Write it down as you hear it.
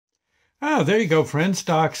Ah, there you go, friends.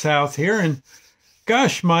 Doc South here, and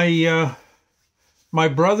gosh, my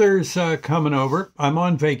brother's coming over. I'm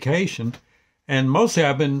on vacation, and mostly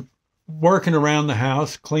I've been working around the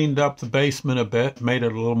house, cleaned up the basement a bit, made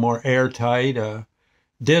it a little more airtight.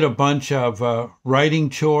 Did a bunch of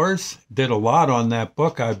writing chores. Did a lot on that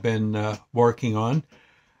book I've been working on.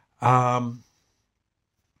 Um,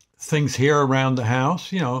 Things here around the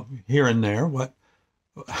house, here and there.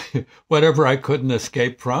 Whatever I couldn't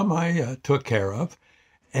escape from, I took care of.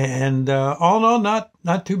 And all in all,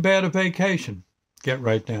 not too bad a vacation. Get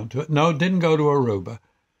right down to it. No, didn't go to Aruba.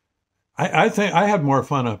 I think I had more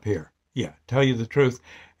fun up here. Yeah, tell you the truth.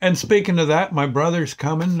 And speaking of that, my brother's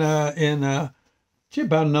coming in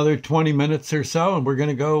about another 20 minutes or so, and we're going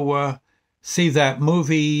to go see that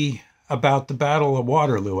movie about the Battle of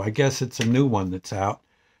Waterloo. I guess it's a new one that's out.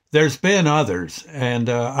 There's been others, and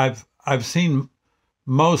I've seen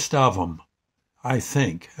most of them, I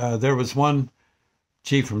think. There was one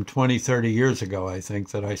from 20, 30 years ago, I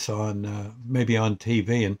think, that I saw maybe on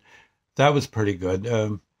TV, and that was pretty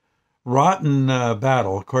good. Rotten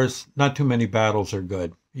battle. Of course, not too many battles are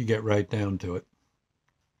good. You get right down to it.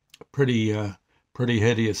 Pretty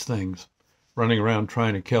hideous things, running around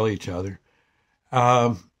trying to kill each other,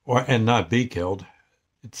 and not be killed.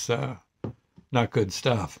 It's not good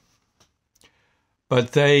stuff.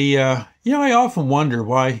 But I often wonder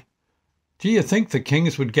why. Do you think the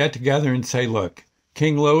kings would get together and say, "Look,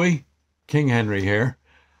 King Louis, King Henry here.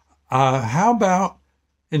 How about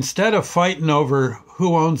instead of fighting over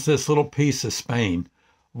who owns this little piece of Spain,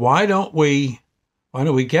 why don't we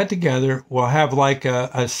get together? We'll have like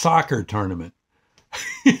a soccer tournament.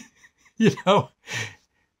 you know,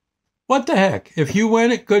 what the heck? If you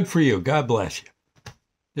win it, good for you. God bless you.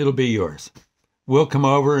 It'll be yours. We'll come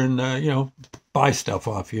over and buy stuff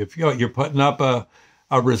off you. If you're putting up a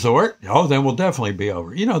resort, then we'll definitely be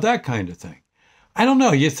over. That kind of thing. I don't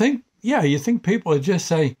know. You think people would just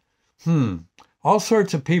say, all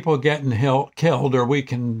sorts of people getting killed, or we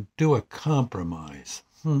can do a compromise.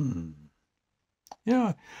 I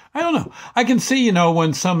don't know. I can see,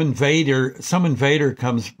 when some invader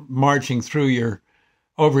comes marching through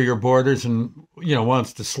over your borders and,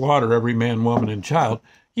 wants to slaughter every man, woman, and child.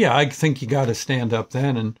 Yeah, I think you got to stand up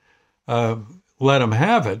then and let them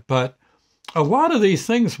have it. But a lot of these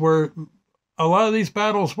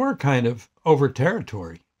battles were kind of over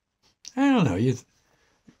territory. I don't know.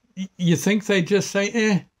 You think they just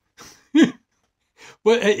say,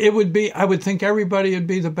 Well, it would be, I would think everybody would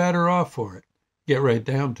be the better off for it. Get right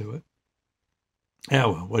down to it. Yeah,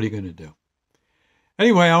 well, what are you going to do?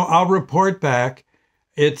 Anyway, I'll report back.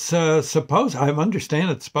 It's I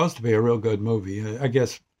understand it's supposed to be a real good movie. I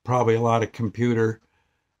guess probably a lot of computer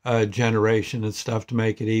generation and stuff to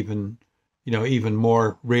make it even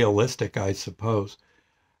more realistic, I suppose.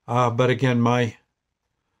 But again,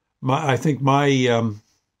 I think my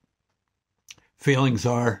feelings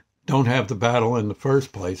are don't have the battle in the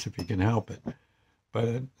first place if you can help it. But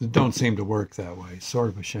it don't seem to work that way. Sort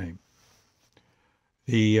of a shame.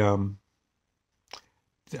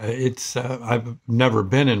 I've never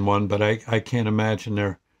been in one, but I can't imagine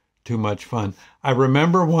they're too much fun. I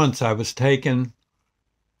remember once I was taken,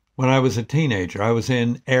 when I was a teenager, I was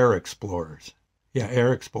in Air Explorers. Yeah,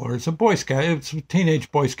 Air Explorers, a Boy Scout. It's teenage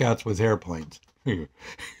Boy Scouts with airplanes.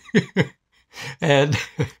 And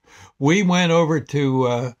we went over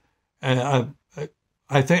to,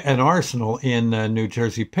 I think, an arsenal in New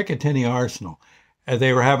Jersey, Picatinny Arsenal.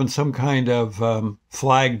 They were having some kind of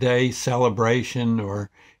Flag Day celebration, or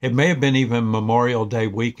it may have been even Memorial Day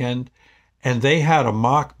weekend, and they had a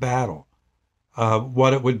mock battle.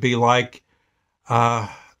 What it would be like,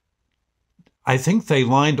 I think they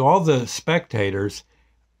lined all the spectators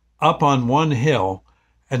up on one hill,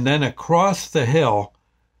 and then across the hill,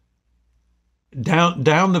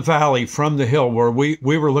 down the valley from the hill where we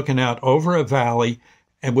were looking out over a valley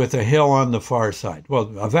and with a hill on the far side.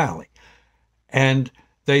 Well, a valley. And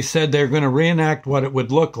they said they're going to reenact what it would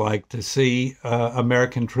look like to see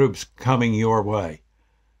American troops coming your way.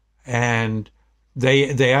 And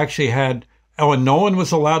they actually had, and no one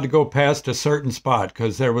was allowed to go past a certain spot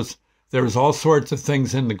because there was all sorts of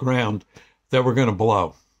things in the ground that were going to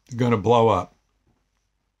blow up.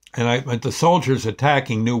 And the soldiers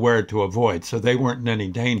attacking knew where to avoid, so they weren't in any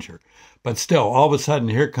danger. But still, all of a sudden,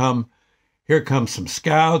 here come some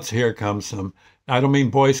scouts, here comes some, I don't mean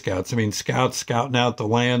Boy Scouts, I mean scouts scouting out the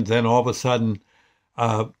land. Then all of a sudden,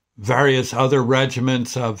 various other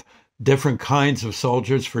regiments of different kinds of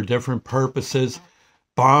soldiers for different purposes.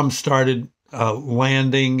 Bombs started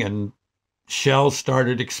landing and shells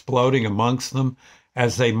started exploding amongst them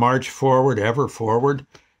as they marched forward, ever forward.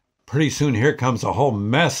 pretty soon here comes a whole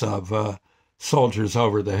mess of soldiers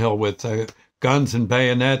over the hill with guns and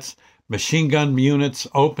bayonets, machine gun units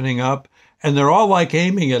opening up, and they're all like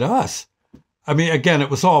aiming at us. I mean, again, it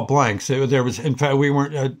was all blanks. There was, in fact, we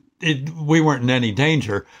weren't in any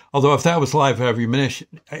danger. Although if that was live ammunition,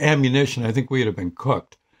 I think we'd have been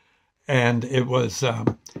cooked. And it was,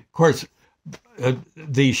 of course,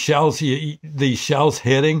 these shells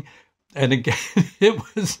hitting, and again,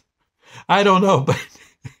 it was, I don't know, but.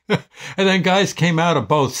 And then guys came out of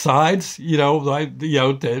both sides,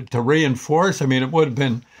 to reinforce. I mean, it would have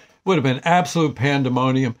been absolute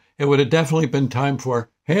pandemonium. It would have definitely been time for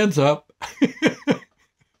hands up.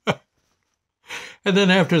 And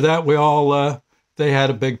then after that, we all they had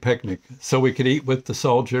a big picnic so we could eat with the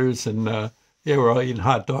soldiers, and we're all eating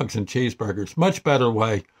hot dogs and cheeseburgers. Much better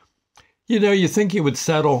way. You think you would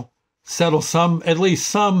settle at least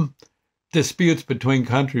some disputes between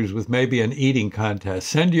countries with maybe an eating contest.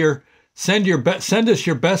 Send us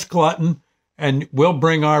your best glutton, and we'll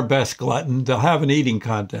bring our best glutton. They'll have an eating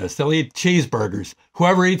contest. They'll eat cheeseburgers.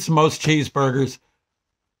 Whoever eats the most cheeseburgers,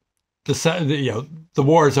 the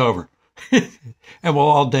war's over, and we'll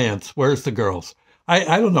all dance. Where's the girls?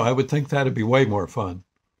 I don't know. I would think that'd be way more fun,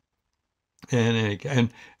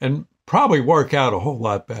 and probably work out a whole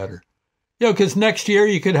lot better. Because next year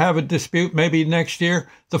you could have a dispute. Maybe next year,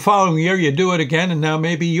 the following year, you do it again, and now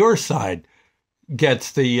maybe your side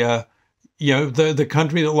gets the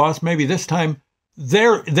country that lost. Maybe this time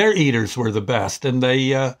their eaters were the best, and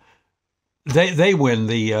they win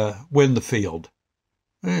the field.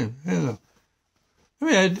 I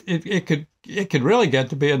mean, it could really get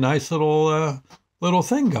to be a nice little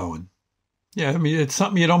thing going. Yeah, I mean, it's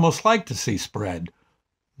something you'd almost like to see spread.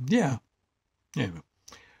 Yeah.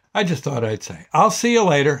 I just thought I'd say. I'll see you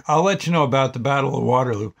later. I'll let you know about the Battle of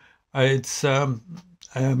Waterloo. I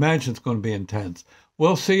imagine it's going to be intense.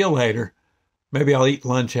 We'll see you later. Maybe I'll eat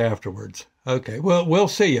lunch afterwards. Okay, well, we'll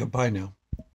see you. Bye now.